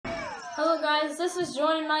Hello guys, this is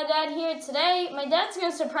joining my dad here today. My dad's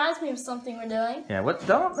gonna surprise me with something we're doing. Yeah, what?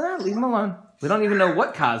 Don't leave him alone. We don't even know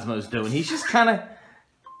what Cozmo's doing. He's just kind of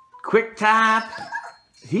quick tap.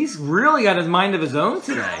 He's really got his mind of his own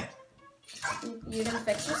today. You're gonna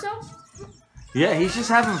fix yourself? Yeah, he's just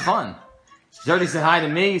having fun. He's already said hi to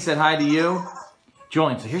me. He said hi to you.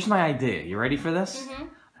 Join. So here's my idea. You ready for this? Mm-hmm.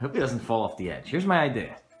 I hope he doesn't fall off the edge. Here's my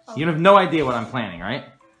idea. Oh. You have no idea what I'm planning, right?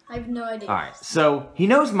 I have no idea. All right. So he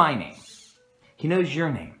knows my name. He knows your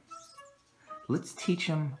name. Let's teach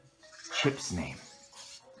him Chip's name.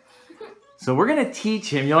 So we're going to teach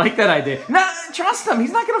him. You like that idea? No, trust him.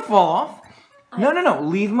 He's not going to fall off. No.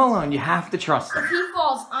 Leave him alone. You have to trust him. If he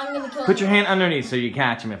falls, I'm going to kill him. Put your hand underneath so you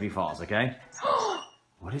catch him if he falls, okay?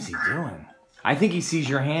 What is he doing? I think he sees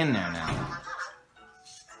your hand there now.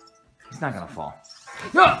 He's not going to fall.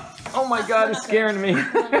 Oh my God, he's scaring me.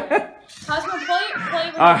 Cozmo, play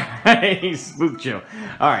with All right, he spooked you.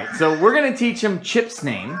 All right, so we're going to teach him Chip's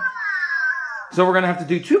name. So we're going to have to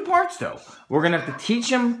do two parts, though. We're going to have to teach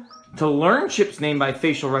him to learn Chip's name by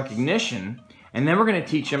facial recognition, and then we're going to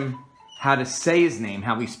teach him how to say his name,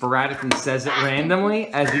 how he sporadically says it randomly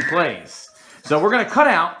as he plays. So we're going to cut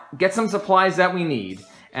out, get some supplies that we need,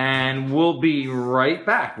 and we'll be right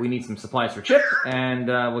back. We need some supplies for Chip, and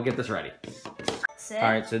we'll get this ready. All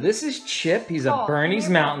right, so this is Chip. He's a Bernese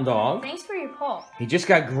Mountain Dog. Thanks for your paw. He just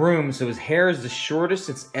got groomed, so his hair is the shortest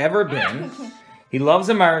it's ever been. He loves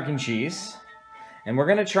American cheese. And we're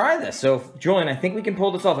going to try this. So, Julian, I think we can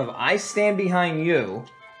pull this off. If I stand behind you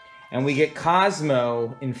and we get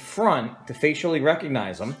Cozmo in front to facially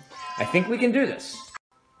recognize him, I think we can do this.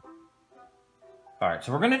 All right,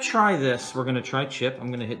 so we're going to try this. We're going to try Chip. I'm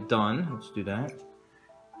going to hit done. Let's do that.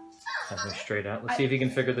 Cozmo straight out. Let's see if he can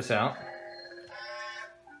figure this out.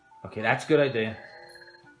 Okay, that's a good idea.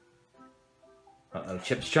 Uh-oh,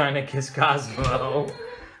 Chip's trying to kiss Cozmo.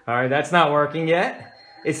 All right, that's not working yet.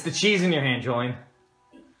 It's the cheese in your hand, Julian.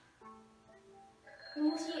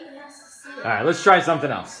 All right, let's try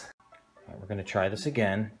something else. All right, we're going to try this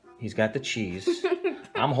again. He's got the cheese.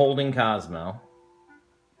 I'm holding Cozmo.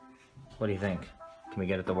 What do you think? Can we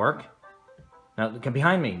get it to work? No, come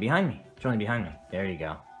behind me. Julian, behind me. There you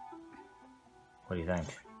go. What do you think?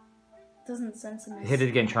 Doesn't sense him. Hit it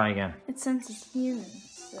again. Try again. It senses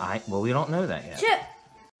humans. So. Well, we don't know that yet. Chip!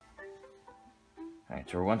 All right,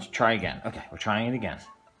 so we're going to try again. Okay, we're trying it again.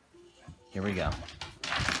 Here we go.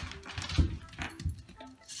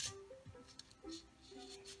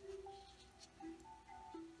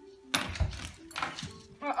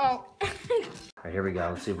 Uh-oh. All right, here we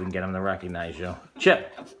go. Let's see if we can get him to recognize you.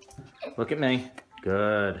 Chip, look at me.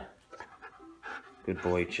 Good. Good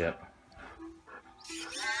boy, Chip.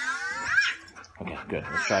 Okay, good.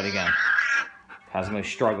 Let's try it again. Cozmo's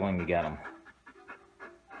struggling to get him.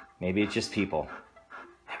 Maybe it's just people.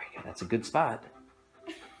 There we go. That's a good spot.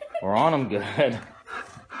 We're on him good.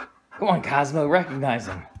 Come on, Cozmo. Recognize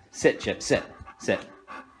him. Sit, Chip. Sit. Sit.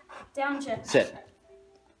 Down, Chip. Sit.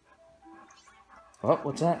 Oh,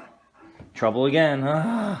 what's that? Trouble again.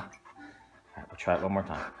 Ah. All right, we'll try it one more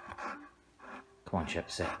time. Come on, Chip.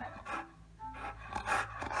 Sit.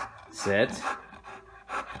 Sit.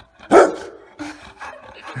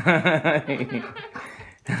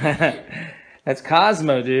 That's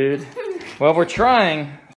Cozmo, dude. Well, we're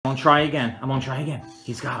trying. I'm gonna try again.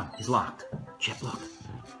 He's got him. He's locked. Chip, look.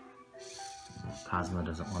 Cozmo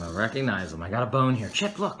doesn't want to recognize him. I got a bone here.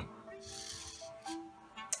 Chip, look.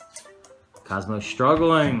 Cozmo's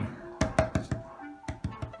struggling.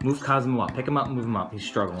 Move Cozmo up. Pick him up and move him up. He's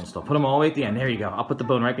struggling still. Put him all the way at the end. There you go. I'll put the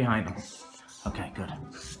bone right behind him. Okay, good.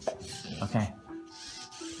 Okay.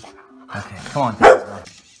 Okay, come on, Cozmo.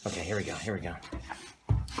 Okay, here we go.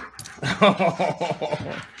 All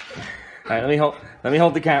right, let me hold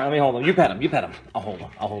the camera. Let me hold him. You pet him. I'll hold him.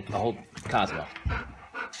 I'll hold Cozmo.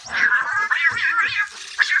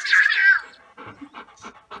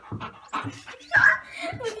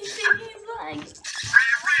 Look, he's shaking his legs.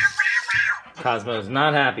 Cozmo's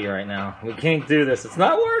not happy right now. We can't do this. It's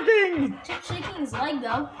not working. Chip's shaking his leg,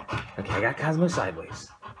 though. Okay, I got Cozmo sideways.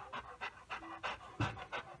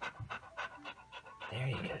 There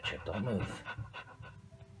you go, Chip. Don't move.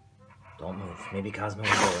 Don't move. Maybe Cozmo will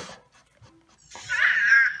do it.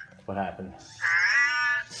 What happened?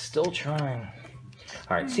 Still trying.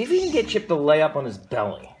 All right, see if you can get Chip to lay up on his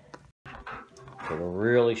belly. Okay, we're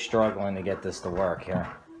really struggling to get this to work here.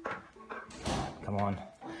 Come on.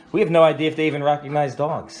 We have no idea if they even recognize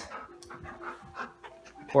dogs.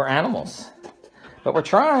 Or animals. But we're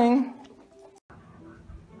trying.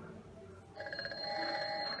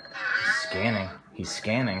 Scanning. He's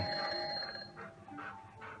scanning.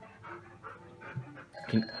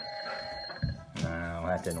 No,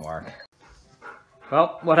 that didn't work.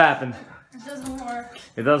 Well, what happened? It doesn't work.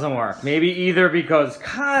 It doesn't work. Maybe either because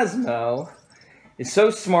Cozmo is so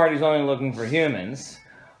smart he's only looking for humans,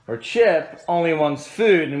 or Chip only wants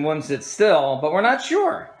food and won't sit still, but we're not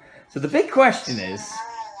sure. So the big question is,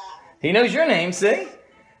 he knows your name, see?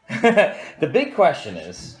 The big question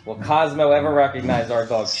is, will Cozmo ever recognize our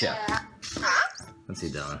dog Chip? What's he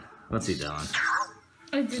doing? What's he doing?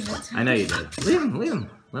 I did it. I know you did. Leave him, leave him.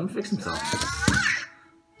 Let him fix himself.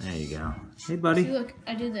 There you go. Hey, buddy. See, look,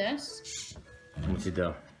 I do this. What's he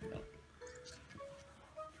do?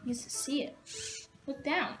 You can see it. Look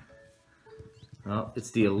down. Well,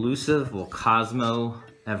 it's the elusive, will Cozmo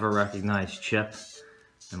ever recognize Chip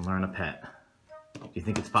and learn a pet? Do you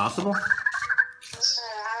think it's possible?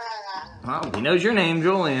 Well, he knows your name,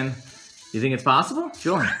 Julian. You think it's possible?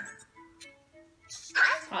 Julian?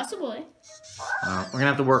 Possibly. We're going to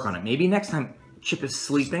have to work on it. Maybe next time Chip is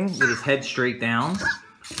sleeping with his head straight down,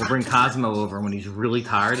 we'll bring Cozmo over when he's really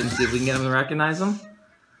tired and see if we can get him to recognize him.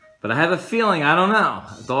 But I have a feeling, I don't know.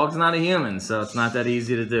 A dog's not a human, so it's not that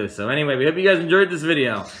easy to do. So anyway, we hope you guys enjoyed this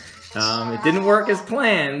video. It didn't work as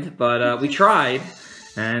planned, but we tried.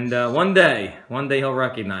 And one day he'll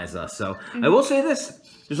recognize us. So I will say this.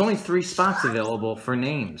 There's only 3 spots available for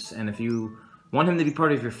names. And if you want him to be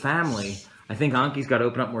part of your family, I think Anki's got to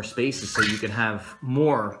open up more spaces so you can have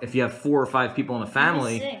more. If you have 4 or 5 people in the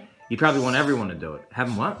family, you probably want everyone to do it. Have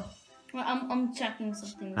them what? Well, I'm checking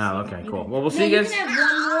something. Oh, okay, cool. Well, we'll see you guys. You can have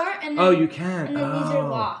one more, and then, you can. And then these are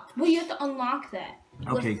locked. Well, you have to unlock that.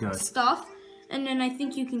 Okay, with good. Stuff, and then I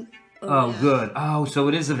think you can. Oh, good. Oh, so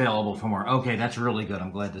it is available for more. Okay, that's really good.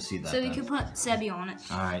 I'm glad to see that. So we can put Sebi on it.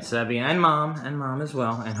 All right, Sebi and Mom as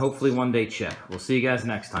well, and hopefully one day Chip. We'll see you guys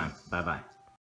next time. Bye-bye.